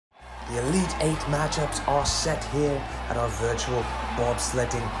The Elite 8 matchups are set here at our virtual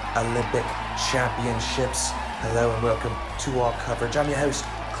bobsledding Olympic Championships. Hello and welcome to our coverage. I'm your host,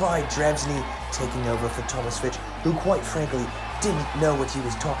 Clyde Drevsny, taking over for Thomas Fitch, who quite frankly didn't know what he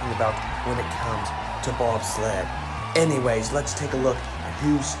was talking about when it comes to bobsled. Anyways, let's take a look at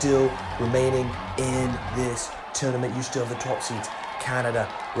who's still remaining in this tournament. You still have the top seeds, Canada,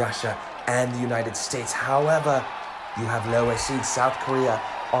 Russia, and the United States. However, you have lower seeds, South Korea,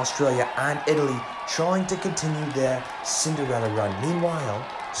 Australia, and Italy trying to continue their Cinderella run. Meanwhile,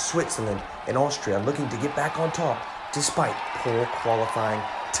 Switzerland and Austria looking to get back on top despite poor qualifying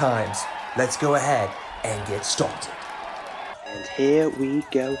times. Let's go ahead and get started. And here we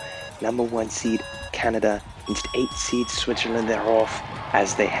go. Number 1 seed Canada against 8 seed Switzerland. They're off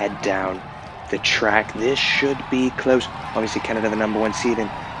as they head down the track. This should be close. Obviously Canada the number 1 seed, and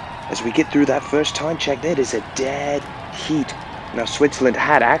as we get through that first time check, that is a dead heat. Now Switzerland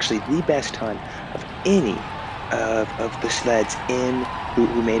had actually the best time of any of the sleds in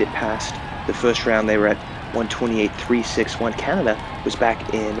who made it past the first round. They were at 128.361. Canada was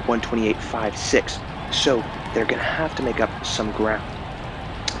back in 128.56. So they're going to have to make up some ground.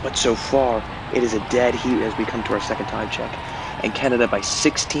 But so far, it is a dead heat as we come to our second time check. And Canada by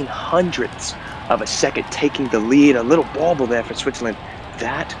 16 hundredths of a second taking the lead. A little bobble there for Switzerland.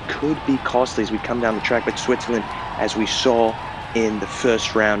 That could be costly as we come down the track. But Switzerland, as we saw in the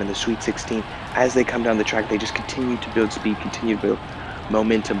first round in the Sweet 16, as they come down the track, they just continue to build speed, continue to build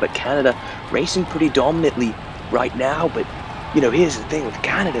momentum. But Canada racing pretty dominantly right now. But, you know, here's the thing with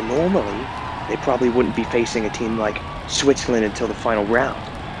Canada. Normally, they probably wouldn't be facing a team like Switzerland until the final round.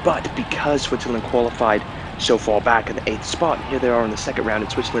 But because Switzerland qualified so far back in the 8th spot, here they are in the second round,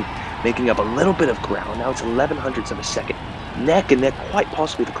 and Switzerland making up a little bit of ground. Now it's 11 hundredths of a second. Neck and neck, quite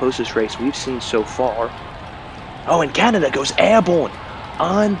possibly the closest race we've seen so far. Oh, and Canada goes airborne.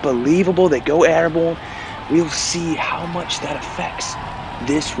 Unbelievable, they go airborne. We'll see how much that affects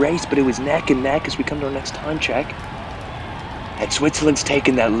this race, but it was neck and neck as we come to our next time check. And Switzerland's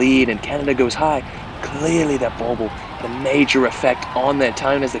taking that lead, and Canada goes high. Clearly that bobble had a major effect on their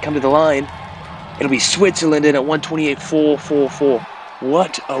time as they come to the line. It'll be Switzerland in at 128.444.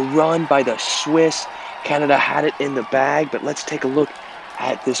 What a run by the Swiss. Canada had it in the bag, but let's take a look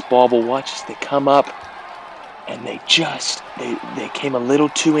at this bobble. Watch as they come up, and they came a little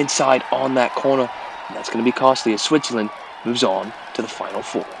too inside on that corner, and that's going to be costly as Switzerland moves on to the final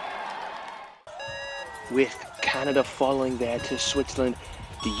 4. With Canada following there to Switzerland,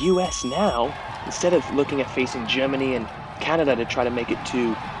 the US now, instead of looking at facing Germany and Canada to try to make it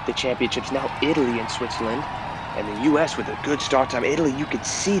to the championships, now Italy and Switzerland, and the US with a good start time. Italy, you could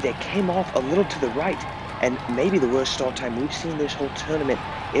see they came off a little to the right, and maybe the worst start time we've seen this whole tournament.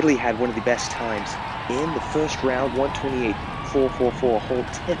 Italy had one of the best times in the first round, 128.444, a whole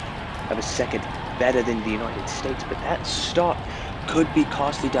 10th of a second better than the United States. But that start could be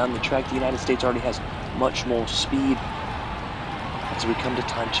costly down the track. The United States already has much more speed as we come to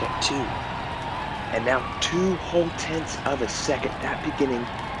time check 2. And now 2 whole tenths of a second. That beginning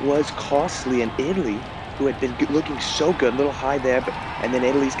was costly, and Italy, who had been looking so good, a little high there, and then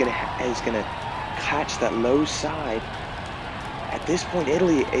Italy's gonna catch that low side. At this point,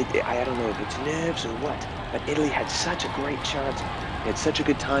 Italy, I don't know if it's nerves or what, but Italy had such a great chance. They had such a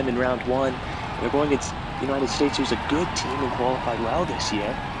good time in round 1. They're going against the United States, who's a good team and qualified well this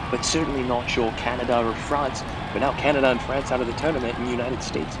year, but certainly not sure Canada or France. But now Canada and France out of the tournament, and the United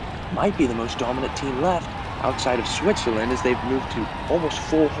States might be the most dominant team left outside of Switzerland as they've moved to almost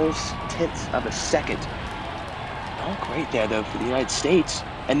 4 whole tenths of a second. Not great there though for the United States,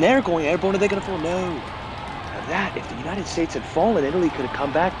 and they're going airborne. Are they going to fall? No. Now that, if the United States had fallen, Italy could have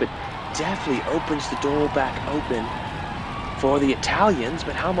come back, but definitely opens the door back open for the Italians.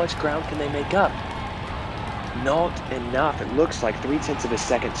 But how much ground can they make up? Not enough. It looks like 0.3 of a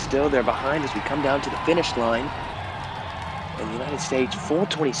second still. They're behind as we come down to the finish line. And the United States,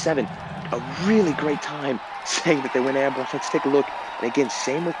 4:27, a really great time saying that they went airborne. Let's take a look. And again,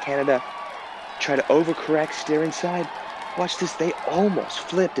 same with Canada. Try to overcorrect, steer inside. Watch this, they almost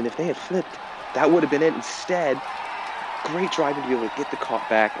flipped, and if they had flipped, that would have been it. Instead, great driving to be able to get the car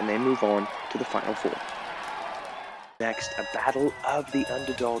back, and they move on to the final 4. Next, a battle of the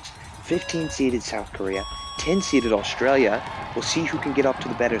underdogs. 15-seeded South Korea, 10-seeded Australia. We'll see who can get up to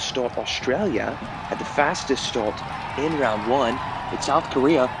the better start. Australia had the fastest start in round 1, but South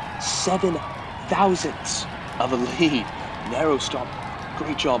Korea, 7 thousandths of a lead. Narrow stop.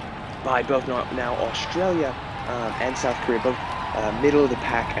 Great job by both now Australia and South Korea, both middle of the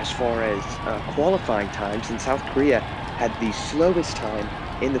pack as far as qualifying times, and South Korea had the slowest time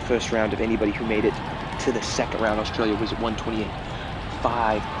in the first round of anybody who made it to the second round. Australia was at 128.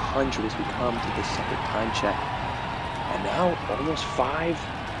 500 as we come to the second time check. And now almost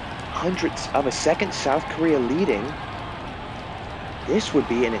 500ths of a second, South Korea leading. This would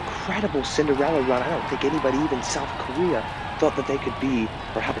be an incredible Cinderella run. I don't think anybody, even South Korea, thought that they could be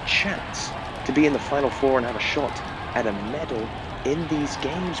or have a chance to be in the Final Four and have a shot at a medal in these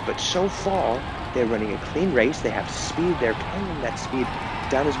games. But so far, they're running a clean race. They have speed. They're carrying that speed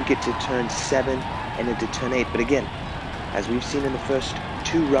down as we get to turn 7 and into turn 8. But again, as we've seen in the first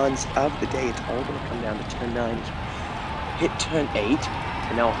 2 runs of the day, it's all going to come down to turn 9. Hit turn 8,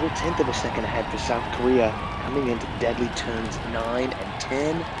 and now a whole 1/10 of a second ahead for South Korea, coming into deadly turns 9 and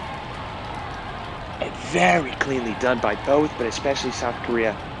 10. And very cleanly done by both, but especially South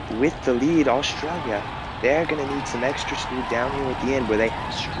Korea with the lead. Australia, they're going to need some extra speed down here at the end where they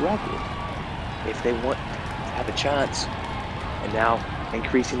have struggled if they want to have a chance. And now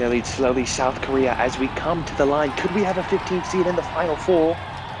increasing their lead slowly, South Korea, as we come to the line. Could we have a 15th seed in the Final Four?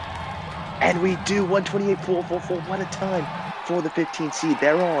 And we do. 128.444. What a time for the 15th seed.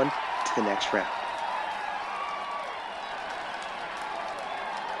 They're on to the next round.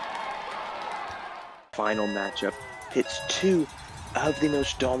 Final matchup pits 2 of the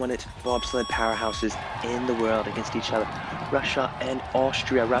most dominant bobsled powerhouses in the world against each other. Russia and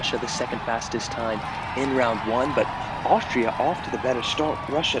Austria. Russia the second fastest time in round 1, but Austria off to the better start.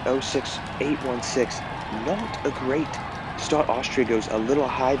 Russia at 06.816. Not a great start. Austria goes a little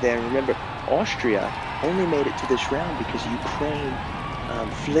high there. And remember, Austria only made it to this round because Ukraine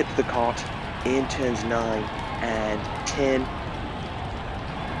flipped the cart in turns 9 and 10.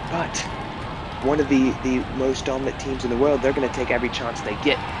 But one of the most dominant teams in the world, they're going to take every chance they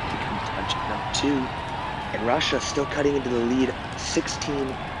get to come to touch number 2. And Russia still cutting into the lead,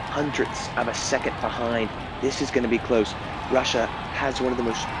 1600ths of a second behind. This is going to be close. Russia has one of the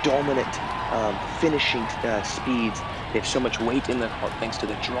most dominant finishing speeds. They have so much weight in their cart thanks to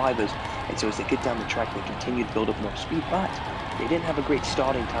the drivers. And so as they get down the track, they continue to build up more speed. But they didn't have a great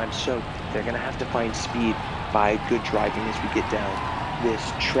starting time, so they're going to have to find speed by good driving as we get down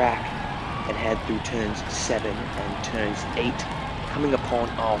this track and head through turns 7 and turns 8, coming upon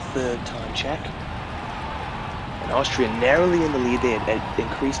our 3rd time check. And Austria narrowly in the lead. They had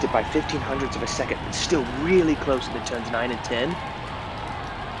increased it by 1500ths of a second, but still really close into turns 9 and 10.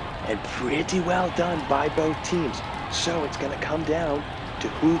 And pretty well done by both teams. So it's going to come down to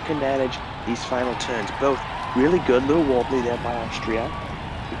who can manage these final turns. Both really good, a little wobbly there by Austria.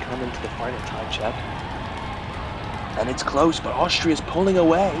 We come into the final time check. And it's close, but Austria's pulling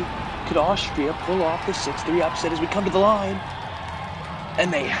away. Could Austria pull off the 6-3 upset as we come to the line?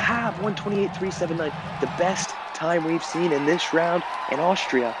 And they have 128.379, the best time we've seen in this round, and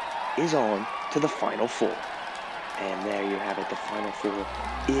Austria is on to the Final Four. And there you have it, the Final Four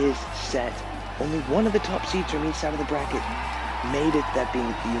is set. Only one of the top seeds from each side of the bracket made it, that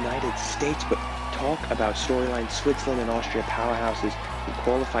being the United States, but talk about storyline, Switzerland and Austria powerhouses who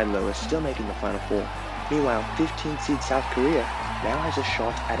qualified lowest, still making the Final Four. Meanwhile, 15th seed South Korea now has a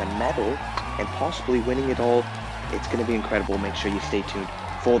shot at a medal and possibly winning it all. It's going to be incredible. Make sure you stay tuned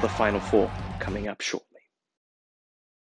for the Final Four coming up short.